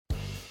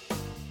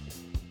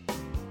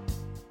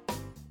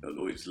the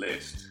Lloyd's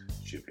List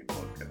shipping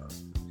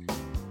podcast.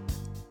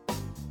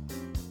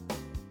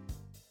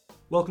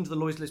 Welcome to the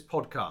Lloyd's List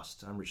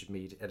podcast. I'm Richard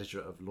Mead, editor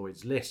of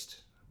Lloyd's List.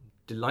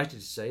 Delighted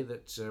to say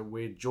that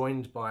we're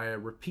joined by a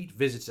repeat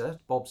visitor,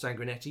 Bob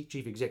Sanguinetti,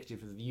 Chief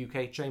Executive of the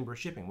UK Chamber of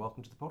Shipping.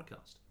 Welcome to the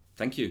podcast.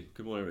 Thank you.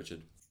 Good morning,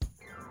 Richard.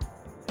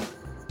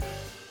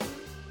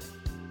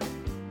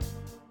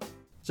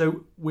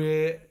 So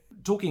we're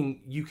talking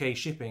UK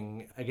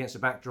shipping against a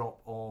backdrop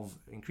of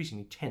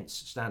increasingly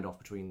tense standoff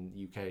between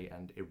the UK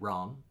and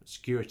Iran.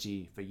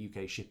 Security for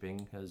UK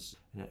shipping has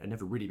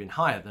never really been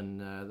higher than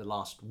the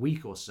last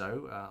week or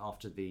so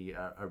after the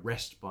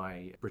arrest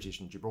by British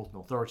and Gibraltar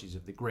authorities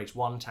of the Grace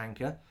 1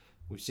 tanker.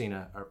 We've seen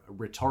a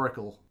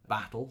rhetorical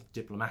battle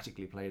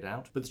diplomatically played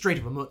out, but the Strait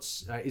of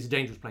Hormuz is a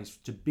dangerous place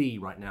to be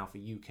right now for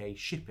UK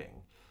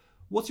shipping.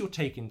 What's your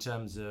take in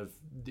terms of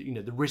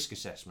the risk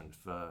assessment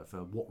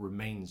for what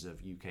remains of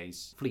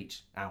UK's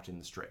fleet out in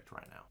the Strait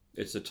right now?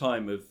 It's a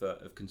time of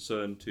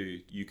concern to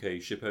UK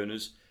ship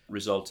owners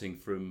resulting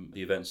from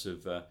the events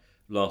of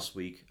last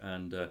week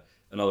and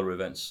other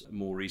events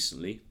more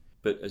recently.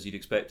 But as you'd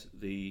expect,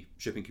 the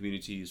shipping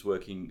community is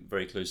working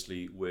very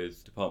closely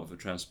with Department for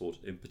Transport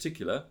in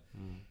particular.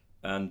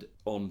 And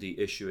on the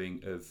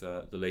issuing of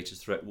the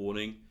latest threat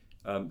warning,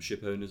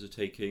 ship owners are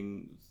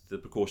taking the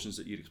precautions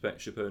that you'd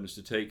expect ship owners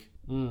to take.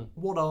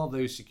 What are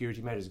those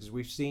security measures? Because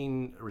we've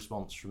seen a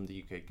response from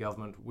the UK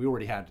government. We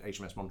already had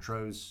HMS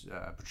Montrose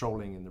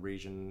patrolling in the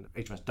region.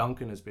 HMS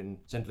Duncan has been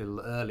sent a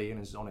little early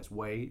and is on its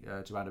way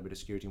to add a bit of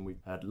security. And we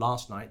heard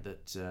last night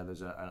that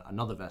there's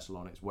another vessel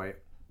on its way.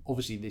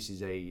 Obviously, this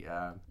is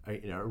a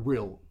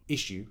real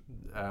issue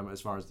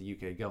as far as the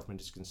UK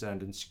government is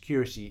concerned, and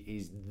security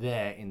is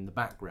there in the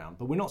background.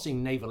 But we're not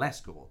seeing naval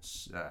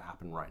escorts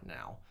happen right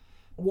now.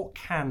 What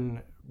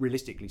can,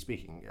 realistically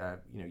speaking,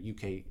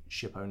 UK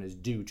ship owners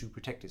do to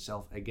protect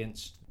itself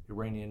against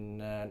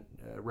Iranian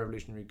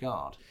Revolutionary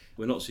Guard?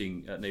 We're not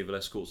seeing naval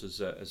escorts,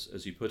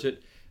 as you put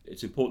it.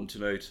 It's important to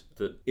note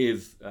that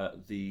if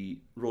the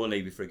Royal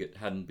Navy frigate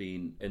hadn't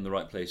been in the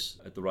right place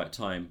at the right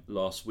time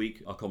last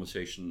week, our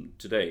conversation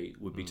today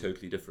would be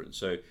totally different.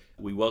 So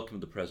we welcome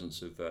the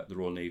presence of the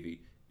Royal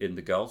Navy in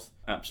the Gulf.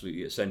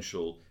 Absolutely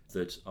essential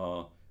that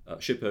our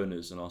ship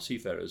owners and our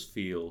seafarers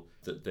feel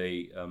that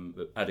they are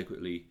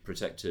adequately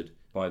protected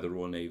by the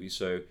Royal Navy.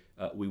 So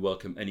we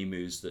welcome any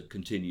moves that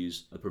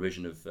continues the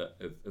provision of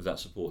that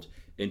support.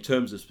 In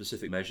terms of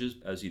specific measures,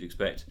 as you'd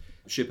expect,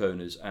 ship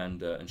owners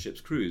and ships'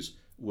 crews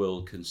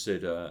will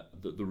consider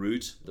the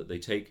route that they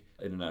take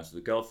in and out of the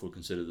Gulf, will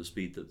consider the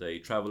speed that they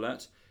travel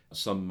at.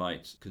 Some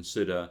might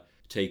consider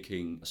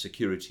taking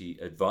security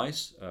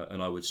advice,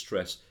 and I would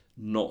stress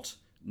not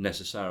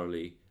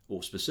necessarily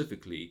or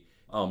specifically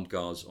armed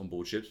guards on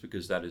board ships,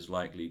 because that is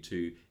likely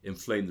to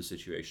inflame the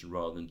situation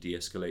rather than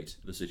de-escalate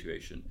the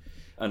situation.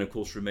 And of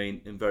course remain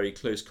in very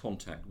close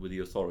contact with the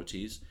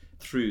authorities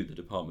through the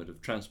Department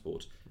of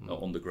Transport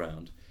on the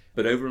ground.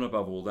 But over and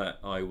above all that,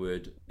 I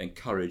would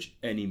encourage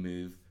any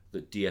move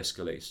that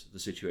de-escalates the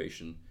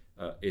situation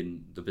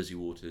in the busy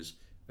waters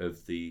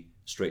of the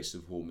Straits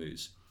of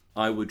Hormuz.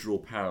 I would draw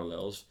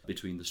parallels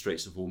between the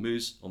Straits of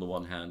Hormuz on the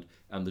one hand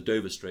and the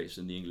Dover Straits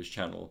in the English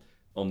Channel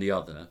on the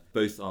other.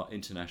 Both are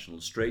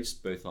international straits,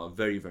 both are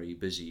very, very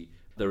busy.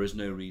 There is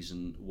no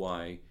reason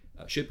why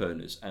ship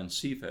owners and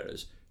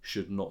seafarers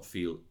should not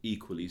feel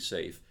equally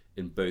safe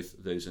in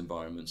both those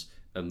environments,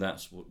 and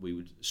that's what we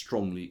would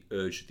strongly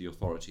urge the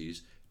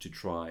authorities to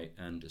try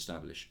and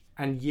establish.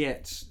 And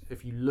yet,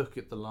 if you look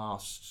at the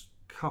last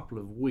couple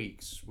of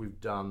weeks, we've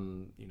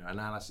done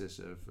analysis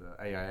of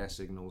AIS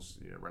signals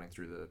running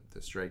through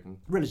the Strait, and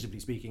relatively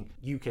speaking,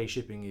 UK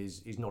shipping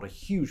is not a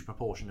huge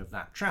proportion of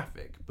that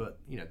traffic, but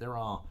there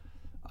are,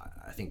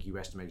 I think you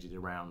estimated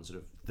around sort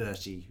of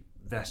 30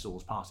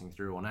 vessels passing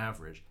through on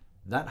average.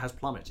 That has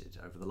plummeted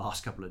over the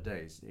last couple of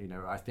days.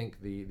 I think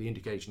the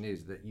indication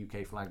is that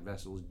UK flagged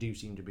vessels do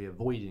seem to be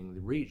avoiding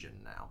the region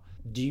now.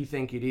 Do you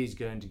think it is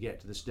going to get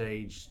to the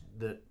stage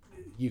that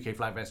UK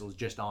flag vessels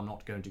just are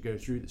not going to go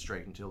through the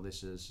Strait until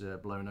this has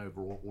blown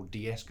over or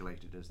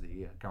de-escalated, as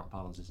the current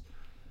parlance is?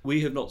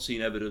 We have not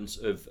seen evidence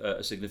of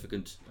a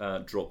significant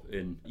drop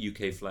in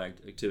UK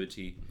flagged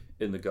activity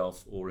in the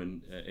Gulf or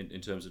in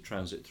terms of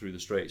transit through the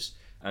Straits.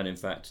 And in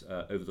fact,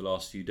 over the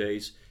last few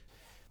days,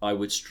 I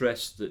would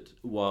stress that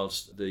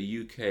whilst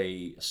the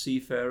UK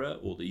seafarer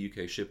or the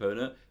UK ship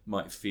owner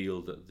might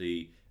feel that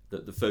the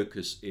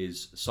focus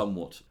is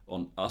somewhat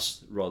on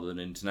us rather than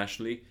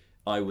internationally,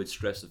 I would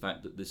stress the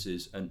fact that this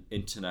is an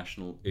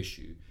international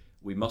issue.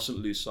 We mustn't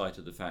lose sight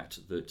of the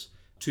fact that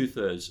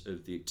 2/3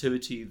 of the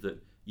activity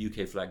that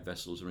UK flagged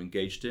vessels are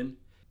engaged in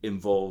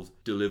involve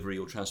delivery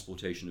or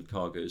transportation of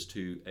cargoes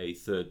to a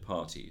third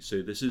party.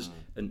 So this is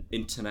an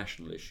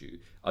international issue.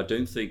 I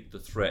don't think the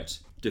threat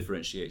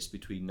differentiates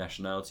between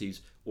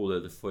nationalities, although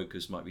the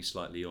focus might be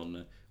slightly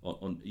on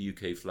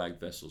UK flagged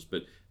vessels.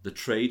 But the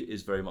trade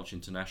is very much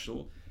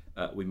international.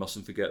 We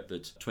mustn't forget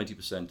that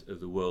 20% of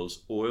the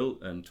world's oil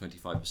and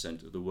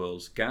 25% of the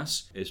world's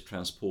gas is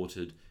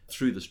transported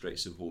through the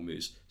Straits of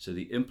Hormuz. So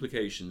the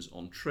implications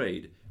on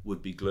trade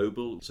would be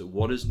global. So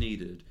what is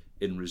needed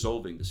in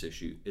resolving this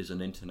issue is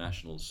an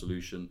international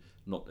solution,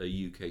 not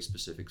a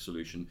UK-specific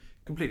solution.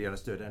 Completely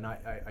understood, and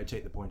I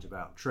take the point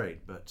about trade,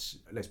 but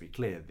let's be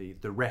clear,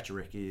 the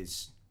rhetoric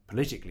is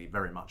politically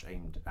very much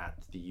aimed at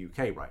the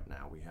UK right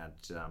now. We had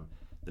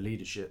the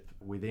leadership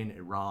within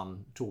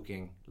Iran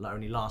talking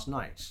only last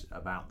night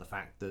about the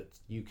fact that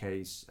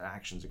UK's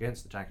actions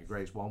against the tanker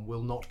Grace 1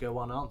 will not go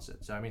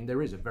unanswered. So, I mean,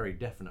 there is a very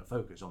definite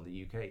focus on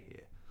the UK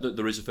here.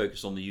 There is a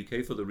focus on the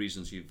UK for the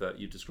reasons you've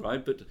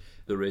described, but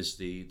there is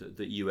the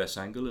US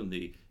angle and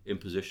the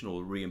imposition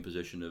or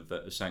re-imposition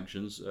of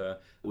sanctions,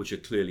 which are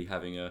clearly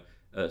having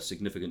a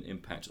significant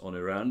impact on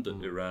Iran,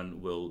 that Iran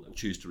will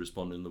choose to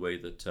respond in the way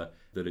that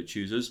it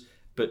chooses.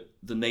 But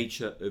the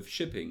nature of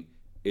shipping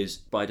is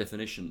by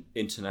definition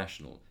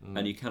international,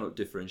 and you cannot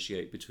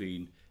differentiate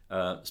between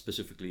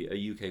specifically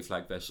a UK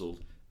flag vessel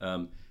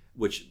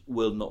which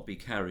will not be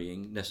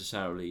carrying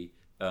necessarily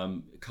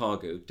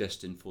cargo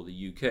destined for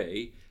the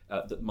UK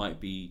that might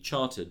be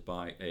chartered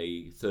by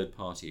a third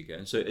party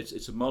again. So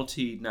it's a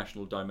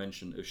multinational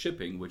dimension of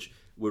shipping, which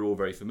we're all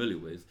very familiar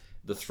with.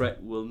 The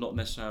threat will not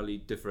necessarily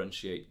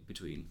differentiate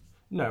between.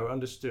 No,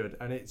 understood.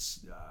 And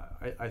it's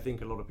I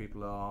think a lot of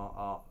people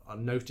are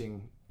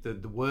noting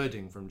the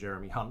wording from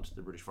Jeremy Hunt,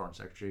 the British Foreign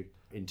Secretary,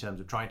 in terms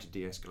of trying to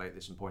de-escalate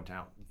this and point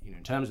out,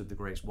 in terms of the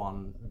Grace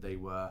 1, they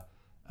were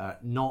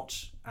not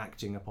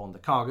acting upon the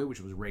cargo,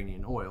 which was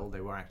Iranian oil.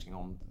 They were acting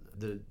on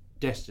the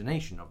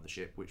destination of the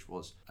ship, which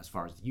was, as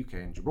far as the UK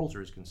and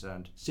Gibraltar is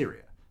concerned,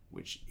 Syria,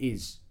 which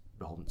is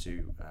beholden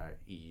to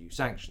EU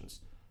sanctions.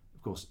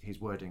 Of course, his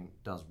wording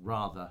does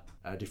rather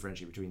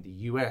differentiate between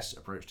the US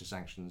approach to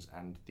sanctions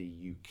and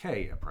the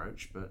UK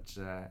approach, but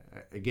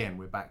again,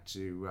 we're back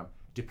to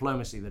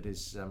diplomacy that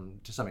is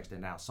to some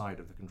extent outside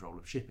of the control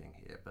of shipping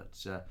here. But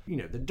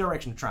the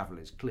direction of travel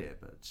is clear,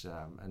 but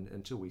and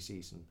until we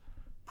see some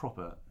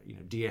proper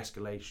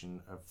de-escalation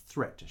of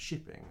threat to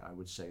shipping, I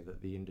would say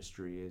that the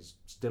industry is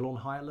still on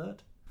high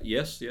alert.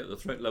 Yes, the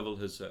threat level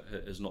has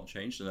not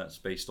changed, and that's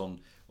based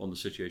on the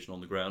situation on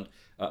the ground.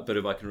 But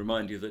if I can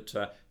remind you that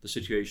the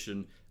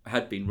situation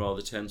had been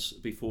rather tense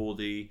before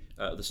the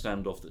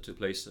standoff that took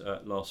place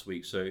last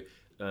week. So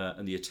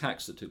and the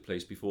attacks that took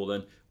place before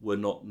then were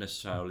not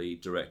necessarily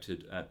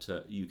directed at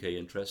UK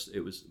interests. It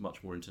was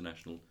much more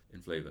international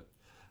in flavour.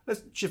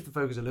 Let's shift the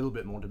focus a little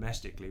bit more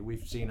domestically.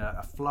 We've seen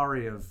a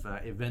flurry of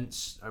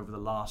events over the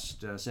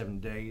last 7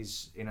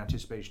 days in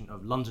anticipation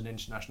of London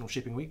International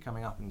Shipping Week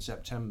coming up in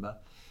September.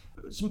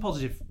 Some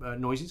positive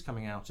noises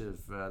coming out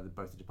of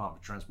both the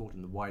Department of Transport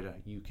and the wider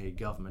UK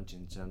government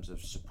in terms of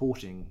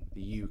supporting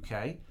the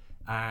UK.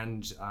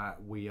 And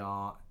we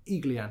are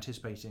eagerly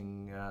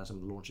anticipating some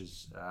of the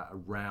launches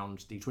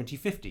around the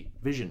 2050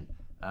 vision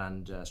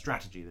and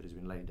strategy that has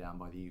been laid down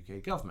by the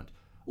UK government.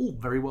 All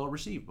very well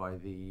received by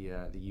the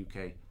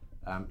UK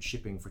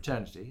shipping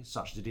fraternity,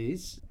 such as it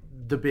is.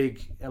 The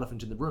big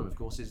elephant in the room, of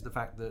course, is the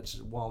fact that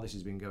while this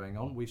has been going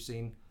on, we've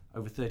seen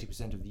over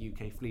 30% of the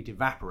UK fleet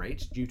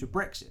evaporate due to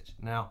Brexit.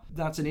 Now,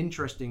 that's an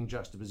interesting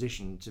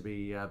juxtaposition to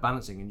be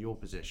balancing in your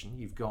position.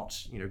 You've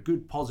got,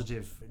 good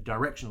positive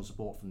directional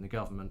support from the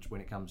government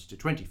when it comes to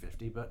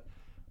 2050, but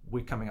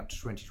we're coming up to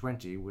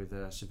 2020 with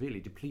a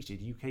severely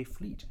depleted UK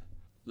fleet.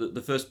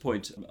 The first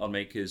point I'll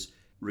make is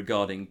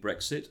regarding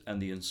Brexit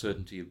and the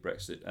uncertainty of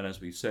Brexit. And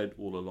as we've said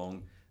all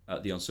along,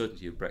 the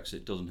uncertainty of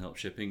Brexit doesn't help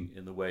shipping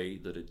in the way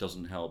that it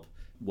doesn't help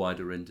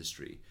wider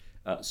industry.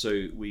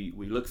 So we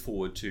look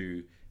forward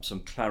to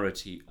some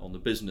clarity on the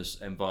business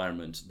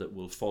environment that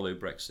will follow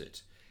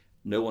Brexit.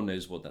 No one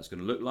knows what that's going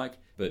to look like,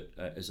 but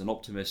as an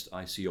optimist,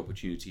 I see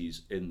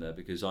opportunities in there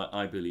because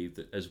I believe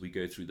that as we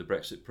go through the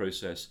Brexit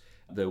process,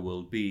 there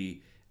will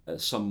be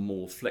some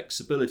more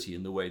flexibility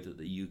in the way that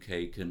the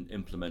UK can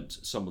implement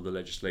some of the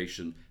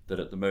legislation that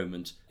at the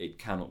moment it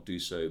cannot do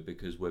so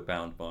because we're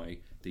bound by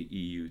the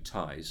EU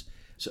ties.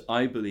 So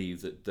I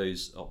believe that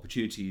those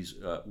opportunities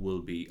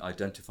will be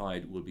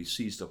identified, will be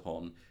seized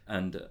upon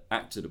and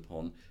acted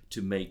upon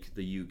to make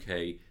the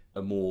UK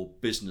a more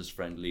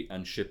business-friendly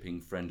and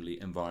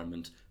shipping-friendly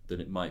environment than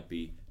it might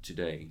be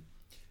today.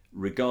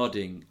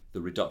 Regarding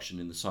the reduction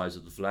in the size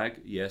of the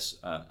flag, yes,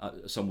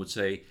 some would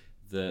say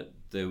that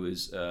there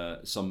was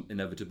some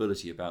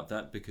inevitability about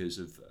that because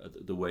of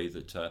the way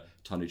that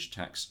tonnage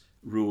tax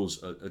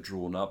rules are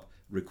drawn up,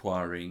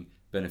 requiring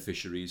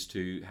beneficiaries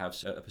to have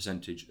a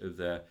percentage of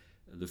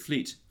the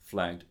fleet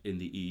flagged in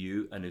the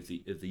EU, and if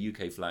the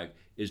UK flag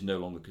is no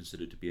longer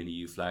considered to be an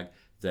EU flag,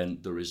 then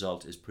the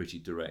result is pretty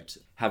direct.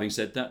 Having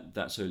said that,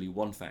 that's only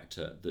one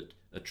factor that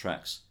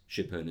attracts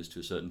ship owners to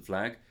a certain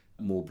flag.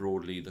 More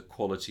broadly, the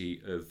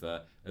quality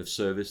of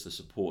service, the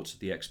support,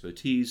 the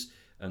expertise,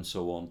 and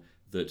so on,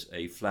 that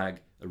a flag,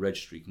 a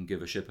registry can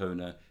give a ship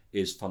owner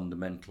is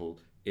fundamental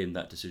in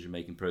that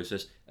decision-making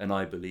process. And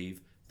I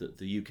believe that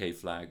the UK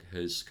flag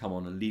has come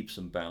on in leaps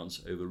and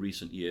bounds over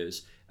recent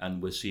years,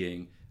 and we're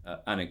seeing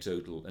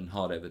anecdotal and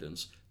hard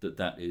evidence that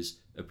that is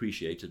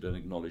appreciated and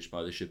acknowledged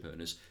by the ship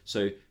owners.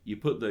 So you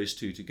put those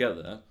two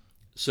together,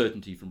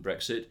 certainty from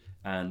Brexit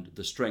and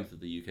the strength of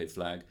the UK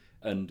flag,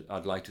 and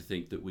I'd like to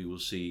think that we will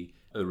see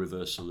a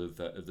reversal of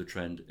the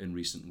trend in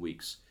recent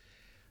weeks.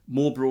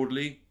 More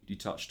broadly, you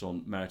touched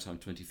on Maritime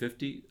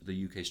 2050,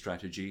 the UK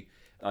strategy.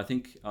 I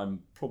think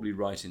I'm probably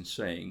right in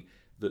saying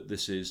that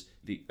this is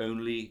the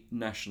only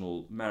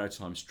national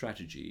maritime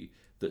strategy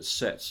that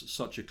sets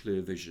such a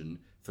clear vision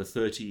for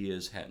 30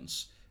 years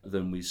hence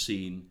than we've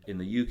seen in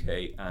the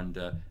UK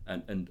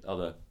and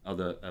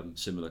other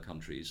similar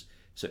countries.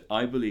 So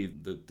I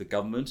believe that the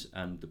government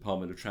and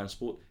Department of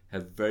Transport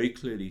have very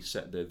clearly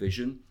set their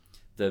vision.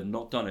 They've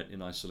not done it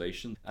in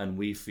isolation, and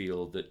we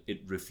feel that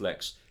it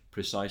reflects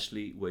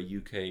precisely where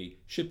UK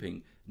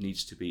shipping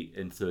needs to be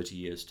in 30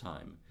 years'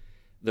 time.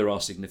 There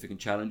are significant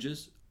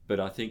challenges, but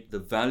I think the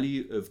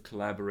value of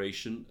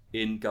collaboration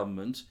in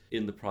government,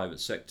 in the private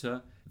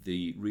sector,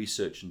 the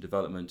research and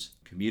development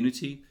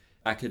community,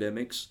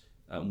 academics,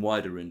 and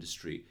wider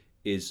industry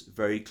is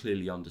very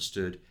clearly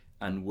understood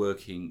and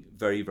working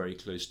very, very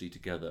closely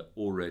together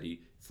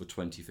already for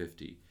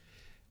 2050.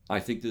 I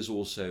think there's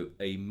also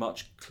a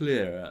much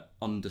clearer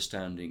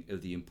understanding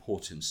of the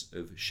importance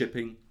of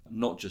shipping,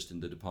 not just in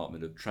the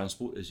Department of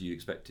Transport, as you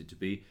expect it to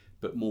be,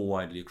 but more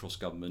widely across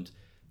government,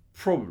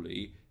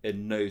 probably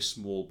in no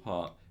small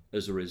part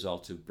as a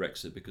result of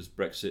Brexit, because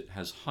Brexit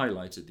has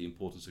highlighted the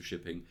importance of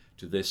shipping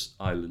to this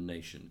island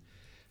nation.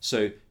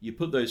 So you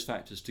put those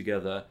factors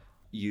together,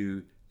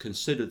 you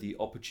consider the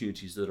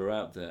opportunities that are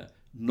out there,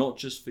 not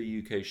just for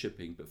UK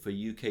shipping, but for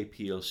UK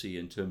PLC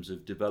in terms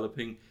of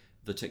developing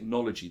the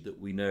technology that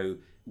we know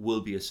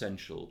will be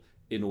essential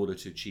in order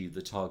to achieve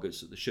the targets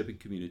that the shipping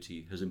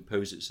community has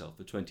imposed itself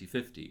for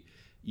 2050.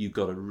 You've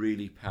got a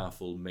really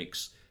powerful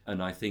mix,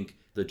 and I think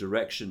the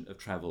direction of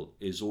travel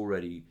is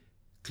already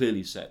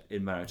clearly set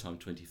in Maritime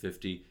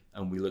 2050,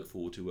 and we look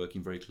forward to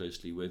working very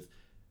closely with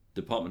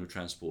Department of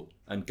Transport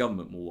and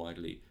government more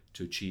widely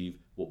to achieve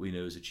what we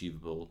know is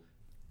achievable.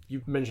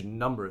 You've mentioned a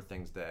number of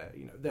things there,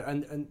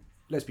 and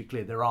let's be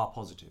clear, there are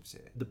positives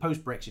here. The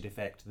post-Brexit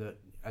effect that,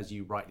 as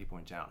you rightly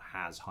point out,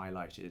 has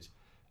highlighted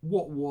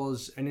what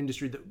was an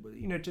industry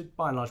that,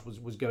 by and large,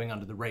 was going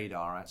under the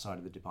radar outside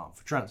of the Department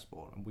for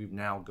Transport. And we've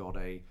now got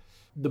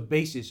the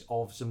basis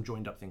of some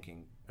joined-up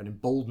thinking, an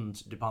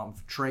emboldened Department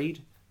for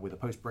Trade with a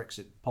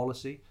post-Brexit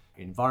policy,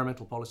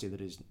 environmental policy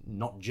that is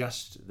not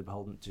just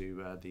beholden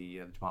to the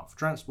Department for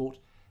Transport,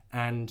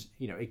 and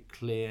a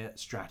clear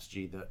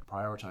strategy that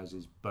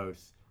prioritises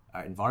both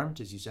environment,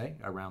 as you say,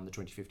 around the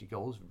 2050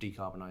 goals of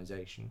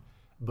decarbonisation,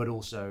 but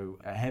also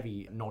a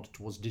heavy nod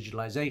towards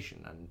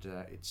digitalisation. And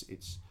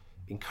it's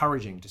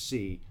encouraging to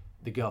see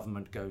the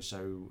government go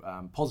so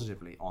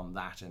positively on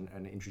that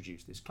and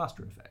introduce this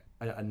cluster effect.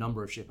 A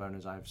number of ship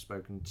owners I've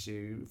spoken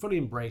to fully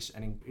embrace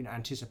and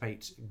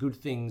anticipate good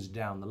things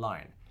down the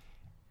line.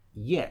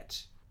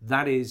 Yet,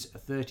 that is a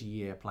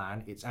 30-year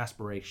plan, it's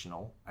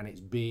aspirational, and it's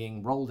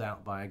being rolled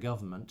out by a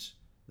government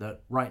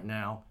that right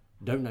now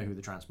don't know who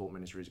the Transport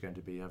Minister is going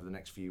to be over the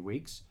next few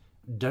weeks,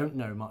 don't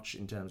know much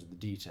in terms of the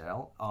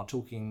detail, are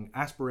talking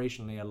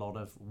aspirationally a lot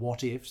of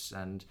what ifs,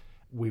 and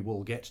we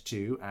will get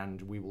to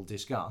and we will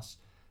discuss.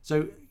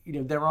 So,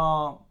 there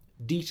are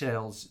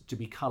details to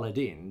be coloured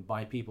in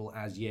by people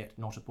as yet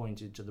not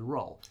appointed to the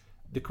role.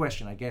 The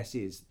question, I guess,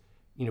 is,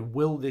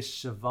 will this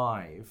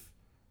survive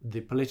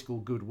the political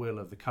goodwill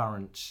of the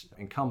current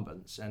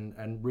incumbents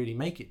and really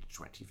make it to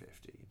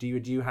 2050? Do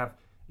you have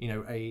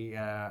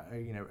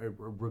a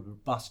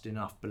robust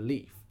enough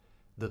belief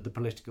that the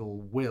political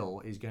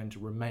will is going to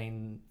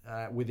remain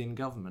within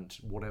government,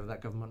 whatever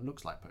that government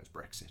looks like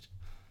post-Brexit?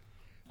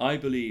 I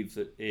believe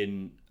that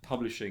in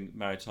publishing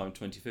Maritime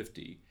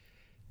 2050,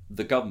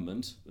 the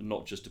government,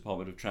 not just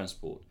Department of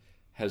Transport,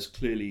 has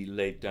clearly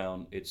laid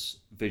down its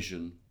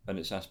vision and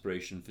its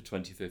aspiration for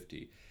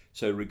 2050.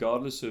 So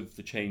regardless of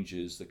the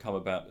changes that come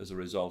about as a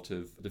result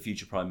of the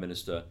future Prime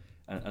Minister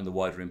and the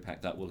wider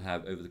impact that will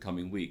have over the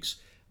coming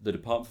weeks, the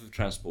Department of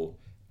Transport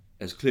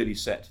has clearly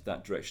set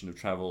that direction of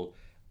travel.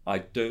 I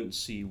don't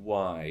see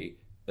why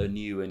a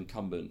new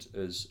incumbent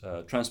as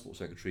Transport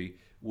Secretary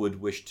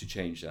would wish to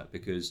change that,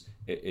 because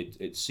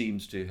it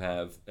seems to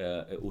have,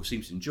 or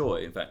seems to enjoy,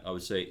 in fact, I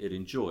would say it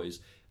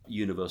enjoys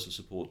universal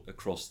support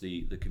across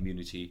the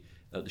community,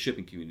 the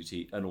shipping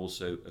community, and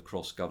also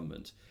across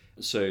government.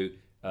 So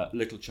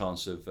little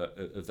chance of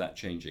that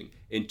changing.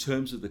 In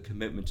terms of the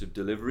commitment of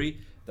delivery,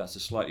 that's a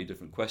slightly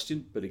different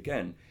question. But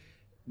again,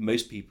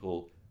 most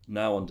people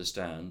now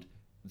understand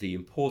the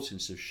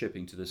importance of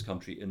shipping to this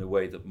country in a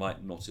way that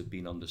might not have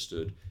been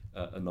understood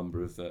a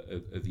number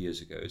of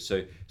years ago.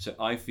 So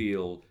I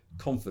feel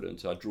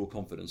confident. I draw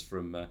confidence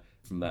from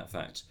that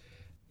fact.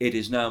 It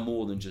is now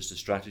more than just a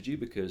strategy,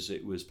 because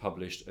it was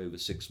published over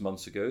 6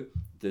 months ago.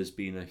 There's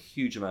been a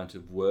huge amount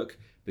of work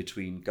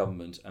between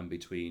government and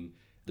between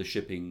the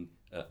shipping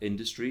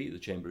industry, the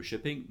Chamber of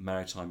Shipping,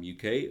 Maritime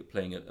UK,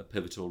 playing a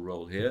pivotal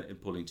role here in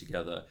pulling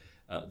together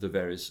the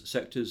various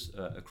sectors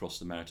across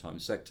the maritime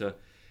sector,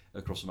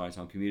 across the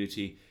maritime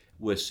community.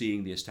 We're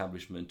seeing the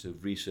establishment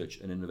of research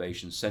and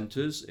innovation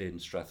centres in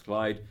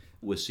Strathclyde.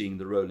 We're seeing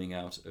the rolling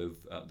out of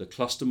the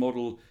cluster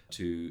model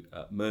to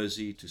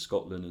Mersey, to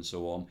Scotland, and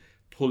so on,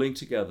 pulling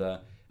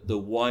together the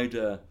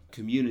wider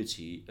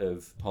community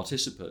of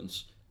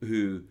participants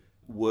who,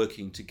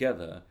 working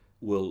together,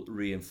 will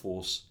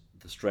reinforce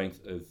the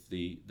strength of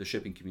the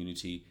shipping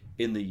community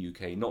in the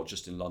UK, not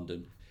just in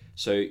London.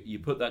 So you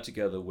put that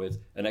together with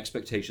an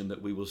expectation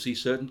that we will see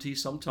certainty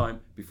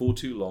sometime before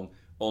too long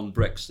on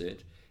Brexit,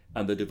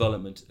 and the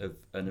development of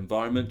an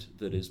environment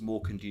that is more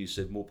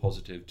conducive, more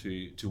positive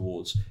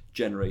towards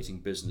generating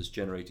business,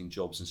 generating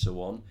jobs and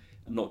so on,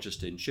 and not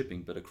just in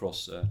shipping but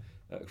across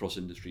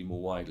industry more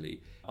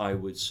widely. I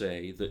would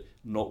say that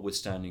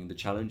notwithstanding the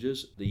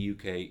challenges, the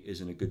UK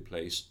is in a good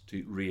place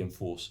to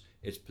reinforce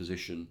its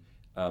position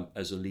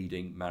as a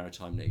leading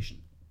maritime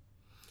nation.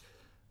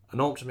 An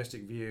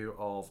optimistic view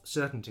of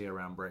certainty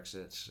around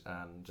Brexit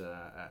and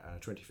a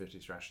 2050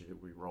 strategy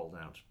that we rolled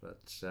out.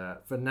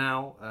 But for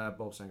now,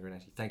 Bob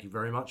Sanguinetti, thank you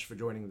very much for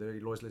joining the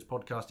Lloyd's List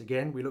podcast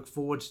again. We look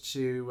forward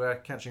to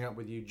catching up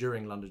with you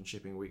during London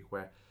Shipping Week,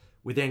 where,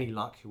 with any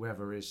luck,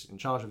 whoever is in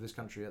charge of this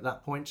country at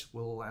that point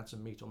will add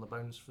some meat on the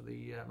bones for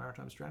the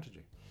maritime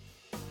strategy.